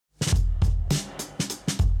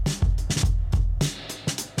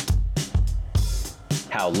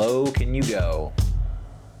How low can you go?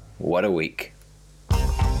 What a week.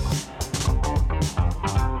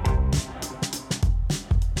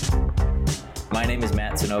 My name is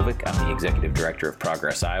Matt Zinovic. I'm the Executive Director of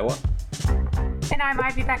Progress Iowa. And I'm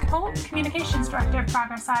Ivy Beckholt, Communications Director of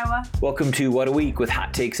Progress Iowa. Welcome to What a Week, with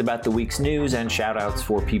hot takes about the week's news and shout-outs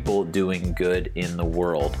for people doing good in the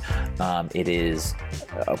world. It is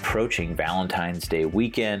approaching Valentine's Day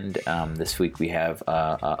weekend. This week we have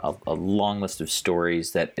a long list of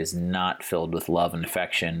stories that is not filled with love and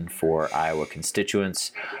affection for Iowa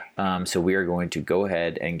constituents. So we are going to go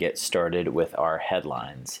ahead and get started with our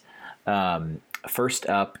headlines. First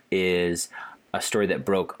up is a story that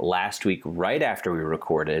broke last week right after we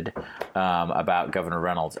recorded about Governor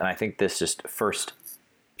Reynolds. And I think this just first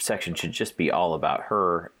section should just be all about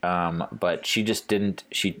her. But she just didn't,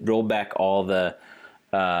 she rolled back all the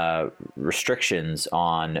restrictions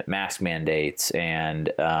on mask mandates and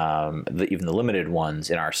even the limited ones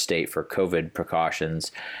in our state for COVID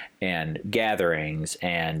precautions and gatherings.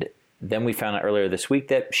 And then we found out earlier this week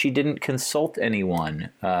that she didn't consult anyone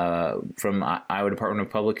from Iowa Department of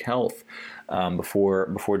Public Health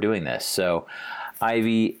before doing this. So,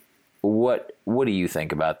 Ivy, what do you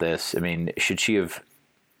think about this? I mean, should she have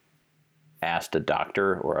asked a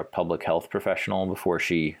doctor or a public health professional before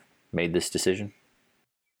she made this decision?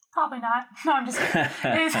 Probably not. No, I'm just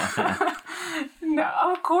kidding. No,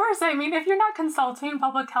 of course. I mean, if you're not consulting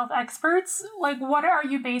public health experts, like, what are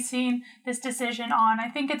you basing this decision on? I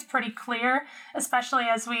think it's pretty clear, especially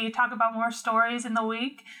as we talk about more stories in the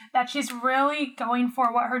week, that she's really going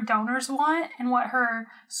for what her donors want and what her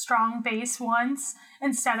strong base wants,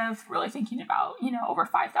 instead of really thinking about, over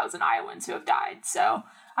 5,000 Iowans who have died. So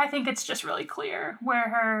I think it's just really clear where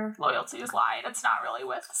her loyalty is lying. It's not really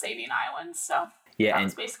with saving Iowans. So yeah, that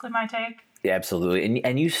was basically my take. Yeah, absolutely.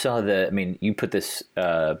 And you saw you put this,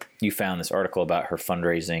 you found this article about her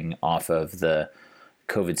fundraising off of the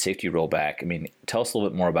COVID safety rollback. I mean, tell us a little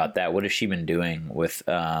bit more about that. What has she been doing with,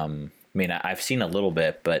 I've seen a little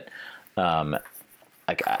bit, but how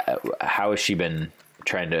has she been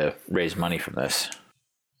trying to raise money from this?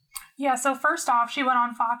 Yeah, so first off, she went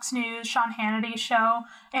on Fox News, Sean Hannity's show,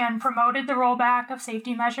 and promoted the rollback of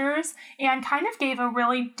safety measures and kind of gave a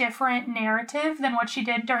really different narrative than what she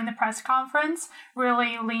did during the press conference.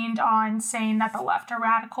 Really leaned on saying that the left are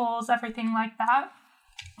radicals, everything like that.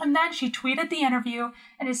 And then she tweeted the interview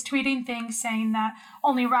and is tweeting things saying that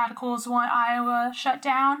only radicals want Iowa shut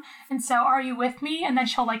down. And so, are you with me? And then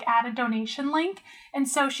she'll add a donation link. And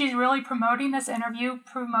so she's really promoting this interview,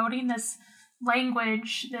 promoting this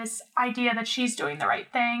language, this idea that she's doing the right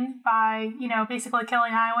thing by, basically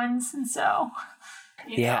killing Iowans. And so,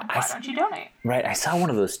 why don't you donate? Right. I saw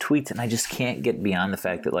one of those tweets and I just can't get beyond the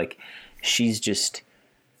fact that she's just,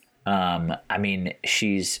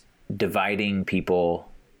 she's dividing people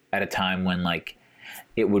at a time when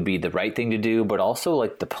it would be the right thing to do, but also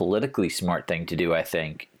the politically smart thing to do, I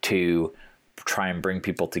think, to try and bring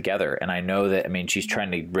people together. And I know that, she's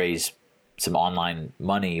trying to raise some online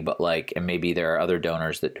money, but and maybe there are other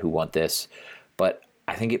donors who want this, but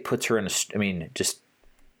I think it puts her in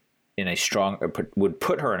would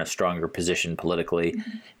put her in a stronger position politically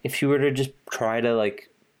if she were to just try to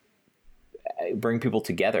bring people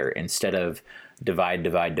together instead of divide.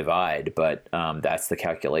 But that's the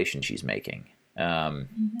calculation she's making.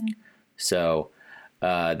 So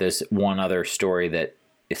there's one other story that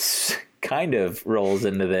is kind of rolls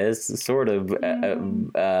into this sort of,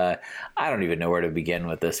 I don't even know where to begin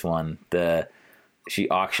with this one. She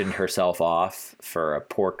auctioned herself off for a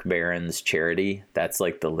pork barons charity. That's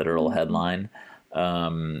the literal headline.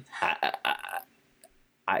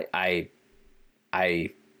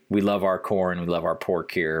 We love our corn, we love our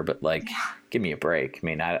pork here, but give me a break.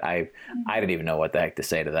 I didn't even know what the heck to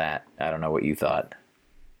say to that. I don't know what you thought.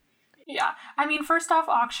 Yeah. First off,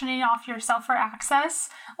 auctioning off yourself for access,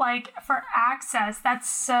 that's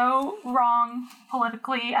so wrong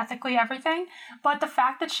politically, ethically, everything. But the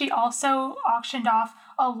fact that she also auctioned off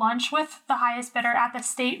a lunch with the highest bidder at the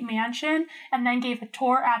state mansion and then gave a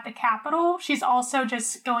tour at the Capitol, she's also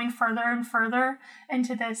just going further and further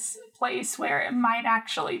into this place where it might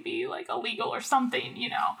actually be illegal or something,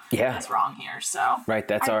 that's wrong here. So, right.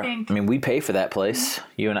 That's we pay for that place.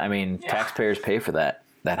 You and taxpayers pay for that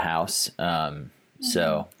house.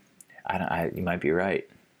 So you might be right.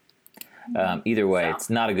 Either way, it's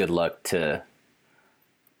not a good look to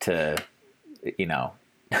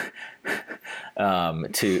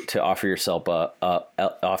offer yourself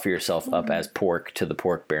up as pork to the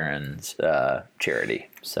pork barons charity.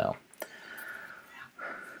 So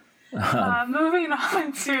moving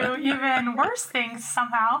on to even worse things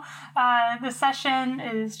somehow. The session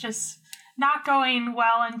is just not going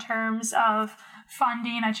well in terms of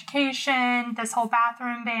funding education, this whole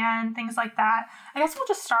bathroom ban, things like that. I guess we'll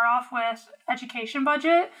just start off with education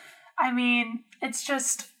budget. I mean, it's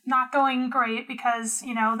just not going great because,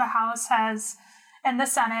 you know, the House has and the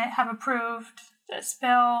Senate have approved this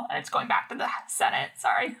bill, and it's going back to the Senate.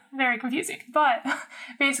 Sorry, very confusing. But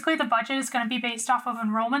basically the budget is going to be based off of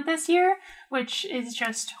enrollment this year, which is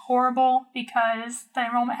just horrible because the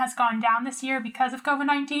enrollment has gone down this year because of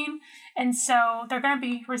COVID-19. And so they're going to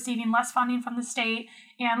be receiving less funding from the state,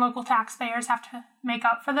 and local taxpayers have to make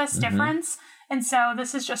up for this difference. And so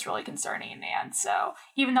this is just really concerning. And so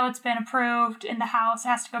even though it's been approved in the House, it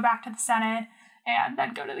has to go back to the Senate and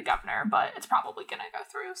then go to the governor, but it's probably going to go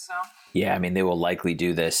through. So yeah, I mean, they will likely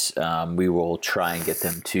do this. We will try and get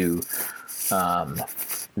them to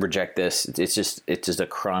reject this. It's just a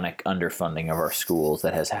chronic underfunding of our schools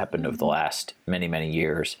that has happened over the last many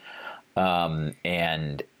years, and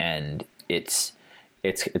it's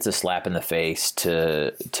a slap in the face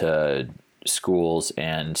to schools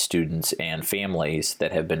and students and families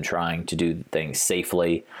that have been trying to do things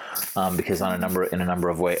safely, because in a number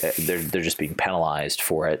of ways they're just being penalized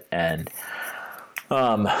for it, and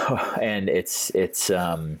it's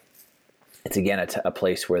again a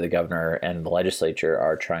place where the governor and the legislature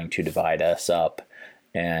are trying to divide us up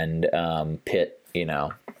and pit, you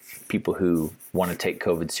know, people who want to take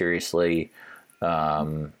COVID seriously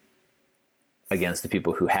against the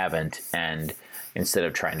people who haven't, and instead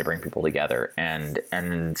of trying to bring people together,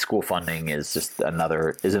 and school funding is just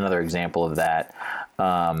another example of that.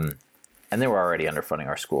 And they were already underfunding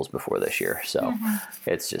our schools before this year, so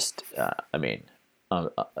it's just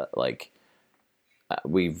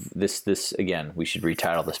this again. We should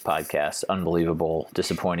retitle this podcast "Unbelievable,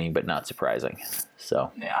 Disappointing, but Not Surprising."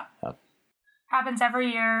 So yeah, happens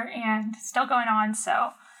every year and still going on.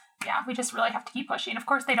 So yeah, we just really have to keep pushing. Of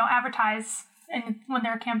course, they don't advertise when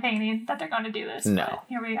they're campaigning that they're going to do this. No. But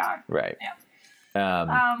here we are. Right.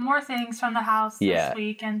 Yeah. More things from the House this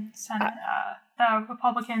week and Senate. The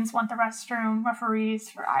Republicans want the restroom referees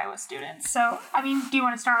for Iowa students. So, I mean, do you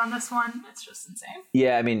want to start on this one? It's just insane.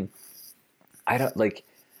 Yeah, I mean, I don't like.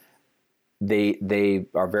 They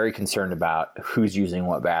are very concerned about who's using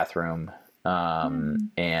what bathroom,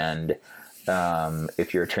 and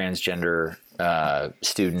if you're a transgender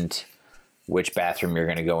student, which bathroom you're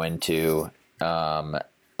going to go into.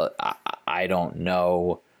 I don't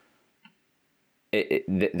know.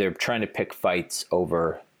 They're trying to pick fights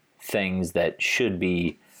over things that should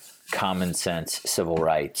be common sense civil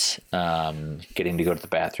rights, getting to go to the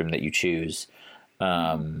bathroom that you choose,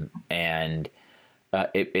 and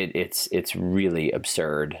it's really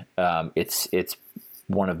absurd. It's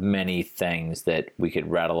one of many things that we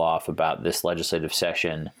could rattle off about this legislative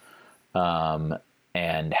session.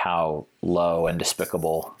 And how low and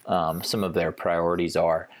despicable some of their priorities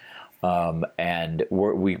are, and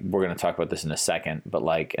we're going to talk about this in a second. But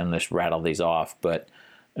and let's rattle these off. But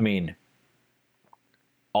I mean,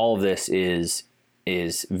 all of this is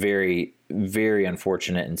very, very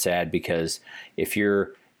unfortunate and sad, because if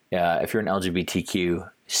you're an LGBTQ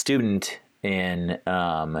student in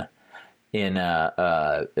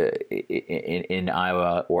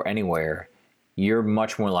Iowa or anywhere, you're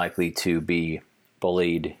much more likely to be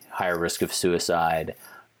bullied, higher risk of suicide,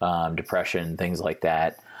 depression, things like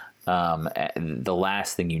that. The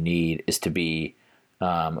last thing you need is to be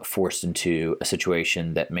forced into a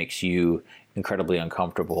situation that makes you incredibly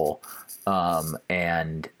uncomfortable,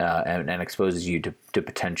 and exposes you to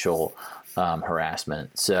potential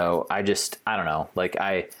harassment. So I don't know.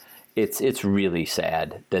 It's really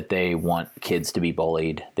sad that they want kids to be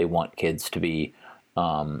bullied. They want kids to be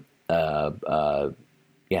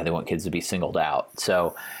they want kids to be singled out.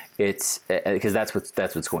 So it's because that's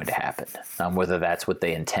what's going to happen. Whether that's what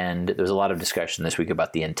they intend. There's a lot of discussion this week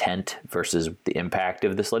about the intent versus the impact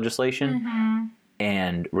of this legislation.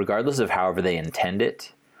 And regardless of however they intend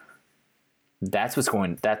it, that's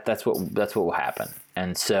what will happen.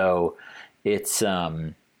 And so it's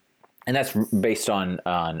and that's based on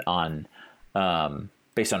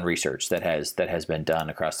research that has been done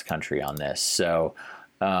across the country on this. So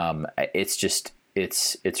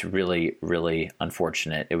it's really, really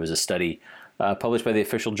unfortunate. It was a study published by the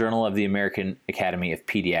Official Journal of the American Academy of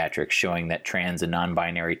Pediatrics showing that trans and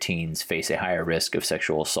non-binary teens face a higher risk of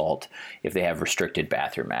sexual assault if they have restricted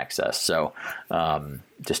bathroom access. So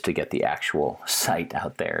just to get the actual site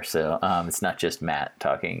out there. So it's not just Matt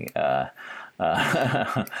talking,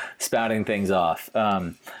 spouting things off.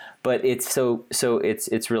 But it's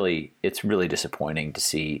it's really disappointing to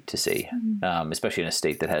see, especially in a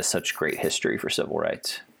state that has such great history for civil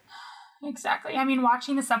rights. Exactly. I mean,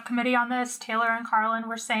 watching the subcommittee on this, Taylor and Carlin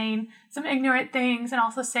were saying some ignorant things and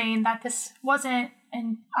also saying that this wasn't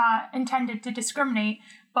intended to discriminate,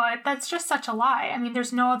 but that's just such a lie. I mean,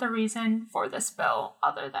 there's no other reason for this bill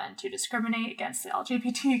other than to discriminate against the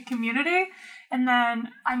LGBT community. And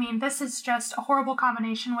then, I mean, this is just a horrible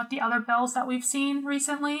combination with the other bills that we've seen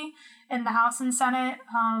recently in the House and Senate,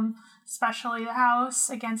 especially the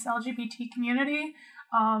House against the LGBT community.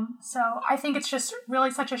 So I think it's just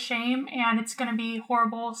really such a shame, and it's going to be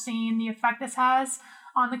horrible seeing the effect this has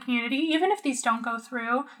on the community. Even if these don't go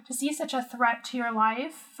through, to see such a threat to your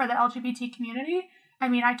life for the LGBT community, I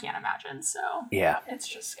mean, I can't imagine. So yeah, it's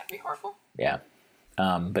just going to be horrible. Yeah.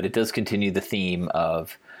 But it does continue the theme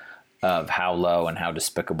of how low and how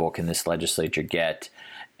despicable can this legislature get.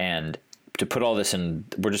 And to put all this in,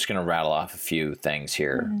 we're just going to rattle off a few things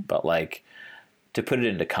here, but like, to put it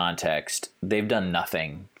into context, they've done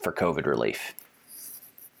nothing for COVID relief.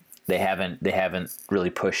 They haven't really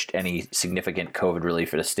pushed any significant COVID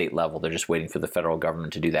relief at a state level. They're just waiting for the federal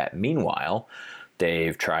government to do that. Meanwhile,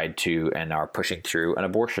 they've tried to and are pushing through an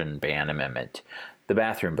abortion ban amendment, the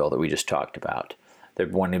bathroom bill that we just talked about. They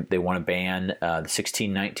want to ban the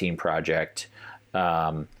 1619 Project,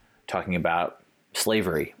 talking about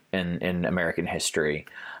slavery in American history,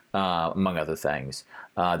 among other things.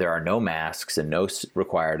 There are no masks and no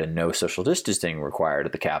required and no social distancing required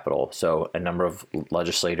at the Capitol. So a number of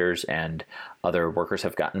legislators and other workers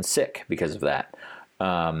have gotten sick because of that.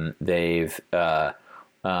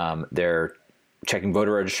 They're checking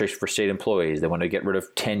voter registration for state employees. They want to get rid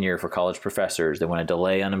of tenure for college professors. They want to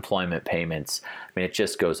delay unemployment payments. I mean, it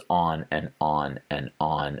just goes on and on and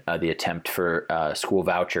on. The attempt for school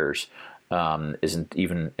vouchers isn't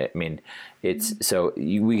even, I mean, it's, so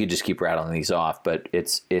we could just keep rattling these off, but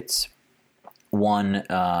it's one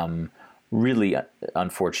really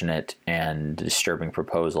unfortunate and disturbing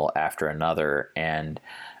proposal after another. And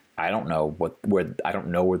I don't know where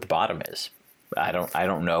the bottom is. I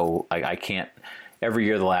don't know. I can't, every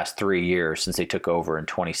year the last 3 years since they took over in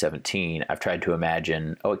 2017, I've tried to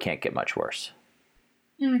imagine, it can't get much worse.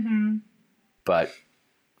 But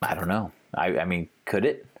I don't know. I mean, could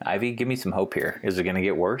it? Ivy, give me some hope here. Is it going to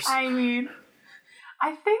get worse? I mean,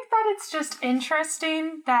 I think that it's just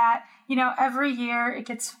interesting that, every year it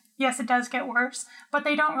gets, yes, it does get worse, but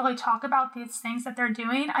they don't really talk about these things that they're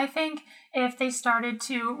doing. I think if they started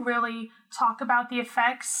to really talk about the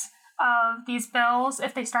effects of these bills,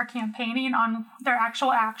 if they start campaigning on their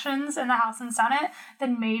actual actions in the House and Senate,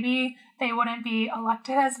 then maybe they wouldn't be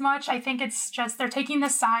elected as much. I think it's just they're taking the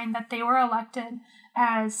sign that they were elected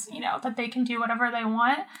as, that they can do whatever they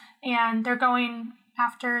want, and they're going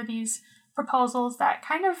after these proposals that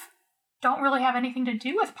kind of don't really have anything to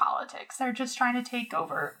do with politics. They're just trying to take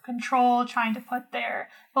over control, trying to put their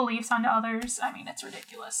beliefs onto others. I mean, it's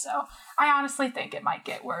ridiculous. So I honestly think it might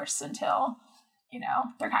get worse until,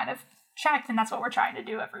 they're kind of checked, and that's what we're trying to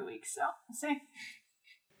do every week. So we'll see.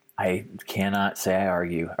 I cannot say I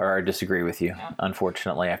argue or I disagree with you,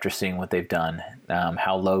 unfortunately, after seeing what they've done.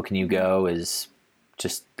 How low can you go is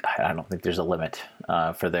just, I don't think there's a limit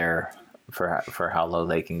for how low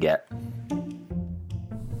they can get.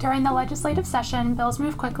 During the legislative session, bills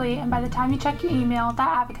move quickly, and by the time you check your email,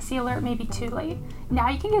 that advocacy alert may be too late. Now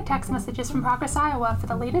you can get text messages from Progress Iowa for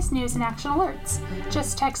the latest news and action alerts.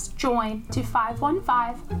 Just text JOIN to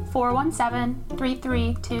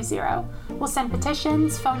 515-417-3320. We'll send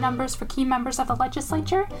petitions, phone numbers for key members of the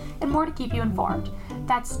legislature, and more to keep you informed.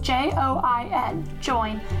 That's JOIN,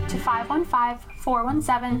 JOIN, to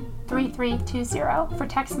 515-417-3320 for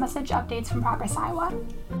text message updates from Progress Iowa.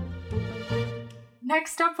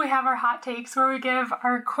 Next up, we have our hot takes, where we give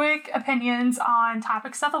our quick opinions on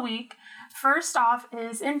topics of the week. First off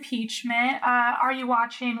is impeachment. Are you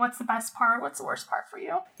watching? What's the best part? What's the worst part for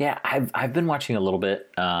you? Yeah, I've been watching a little bit,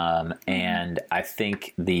 and I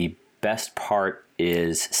think the best part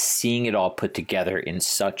is seeing it all put together in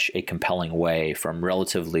such a compelling way from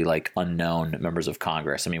relatively unknown members of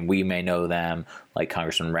Congress. I mean, we may know them, like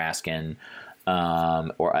Congressman Raskin,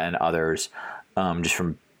 and others, just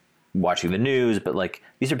from watching the news, but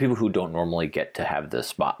these are people who don't normally get to have the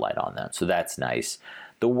spotlight on them. So that's nice.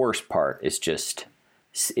 The worst part is just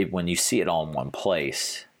when you see it all in one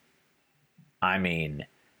place. I mean,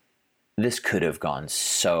 this could have gone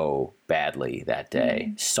so badly that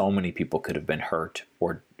day. So many people could have been hurt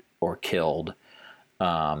or killed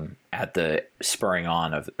at the spurring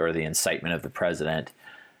on of or the incitement of the president.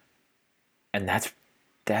 And that's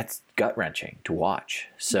gut-wrenching to watch.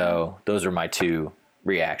 So those are my two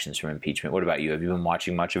reactions from impeachment. What about you? Have you been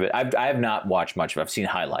watching much of it? I have not watched much of it. I've seen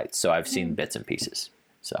highlights, so I've seen bits and pieces.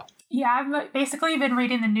 So Yeah, I've basically been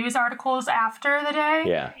reading the news articles after the day.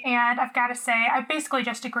 Yeah. And I've got to say, I basically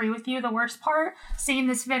just agree with you. The worst part, seeing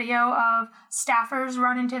this video of staffers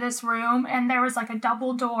run into this room and there was like a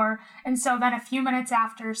double door. And so then a few minutes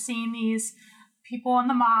after, seeing these people in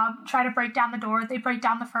the mob try to break down the door, they break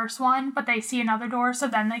down the first one, but they see another door, so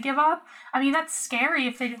then they give up. I mean, that's scary.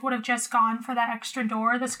 If they would have just gone for that extra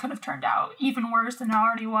door, this could have turned out even worse than it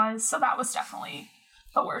already was. So that was definitely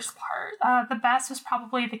the worst part. The best was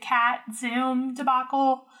probably the cat Zoom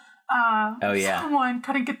debacle. Oh yeah. Someone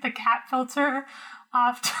couldn't get the cat filter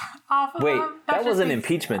off of Wait, them. that wasn't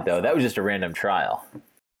impeachment though. That was just a random trial.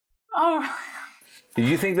 Oh. Did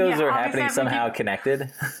you think those Yeah, are happening obviously somehow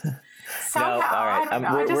connected? Somehow, No, all right. I don't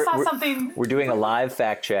know. I just saw something. We're doing a live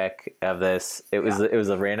fact check of this. It was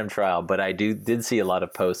a random trial, but I did see a lot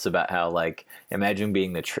of posts about how, like, imagine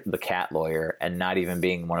being the cat lawyer and not even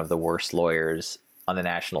being one of the worst lawyers on the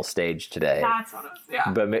national stage today. That's what it was,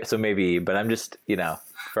 yeah. But I'm just,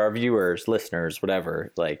 for our viewers, listeners,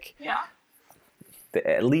 whatever, like, Yeah.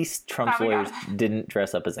 At least Trump's lawyers didn't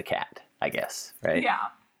dress up as a cat, I guess, right? Yeah.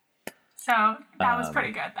 So that was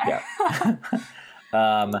pretty good there.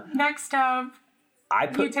 Yeah. Next up,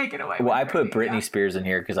 you take it away. Well, I put Britney Spears in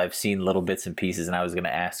here because I've seen little bits and pieces, and I was going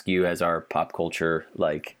to ask you, as our pop culture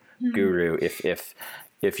guru,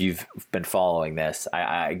 if you've been following this.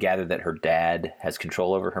 I gather that her dad has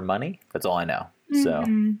control over her money. That's all I know. So,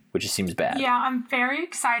 which just seems bad. Yeah, I'm very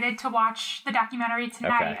excited to watch the documentary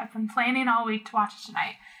tonight. Okay. I've been planning all week to watch it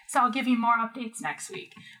tonight. So I'll give you more updates next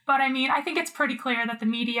week. But I mean, I think it's pretty clear that the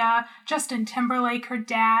media, Justin Timberlake, her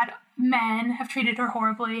dad, men have treated her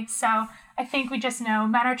horribly. So I think we just know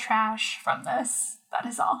men are trash from this. That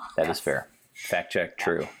is all. That is fair. Fact check,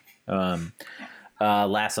 true.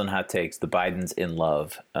 Last on Hot Takes, the Bidens in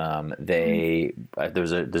love.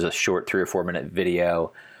 There's a short 3 or 4 minute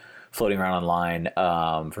video floating around online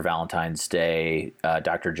for Valentine's Day.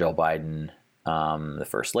 Dr. Jill Biden, the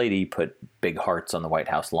First Lady, put big hearts on the White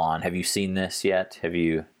House lawn. Have you seen this yet? Have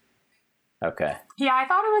you? Okay. Yeah, I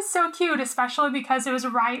thought it was so cute, especially because it was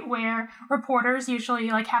right where reporters usually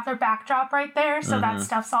have their backdrop right there. So that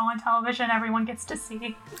stuff's all on television. Everyone gets to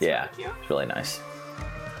see. It's really cute. It's really nice.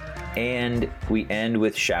 And we end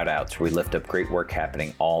with shout-outs where we lift up great work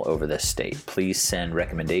happening all over the state. Please send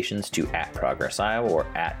recommendations to @ProgressIowa or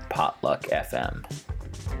 @PotluckFM.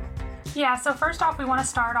 Yeah, so first off, we want to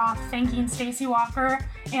start off thanking Stacey Walker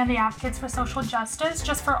and the Advocates for Social Justice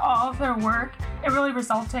just for all of their work. It really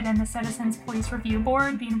resulted in the Citizens Police Review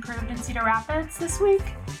Board being approved in Cedar Rapids this week.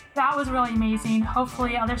 That was really amazing.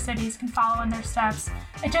 Hopefully other cities can follow in their steps.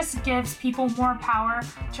 It just gives people more power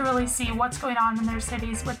to really see what's going on in their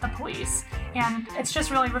cities with the police. And it's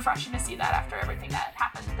just really refreshing to see that after everything that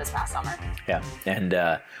happened this past summer. Yeah,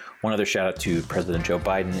 and one other shout out to President Joe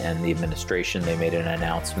Biden and the administration. They made an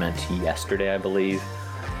announcement yesterday, I believe,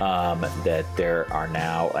 that there are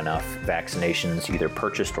now enough vaccinations either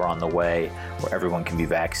purchased or on the way where everyone can be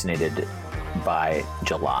vaccinated by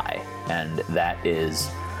July. And that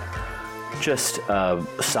is just a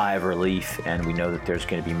sigh of relief, and we know that there's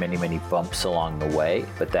going to be many, many bumps along the way,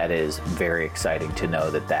 but that is very exciting to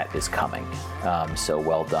know that that is coming. So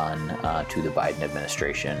well done to the Biden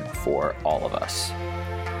administration for all of us.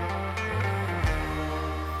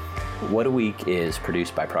 What a Week is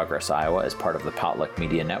produced by Progress Iowa as part of the Potluck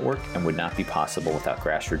Media Network and would not be possible without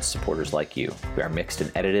grassroots supporters like you. We are mixed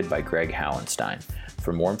and edited by Greg Howenstein.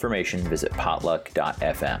 For more information, visit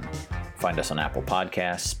potluck.fm. Find us on Apple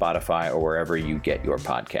Podcasts, Spotify, or wherever you get your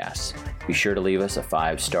podcasts. Be sure to leave us a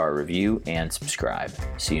 5-star review and subscribe.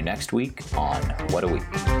 See you next week on What a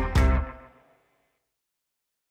Week.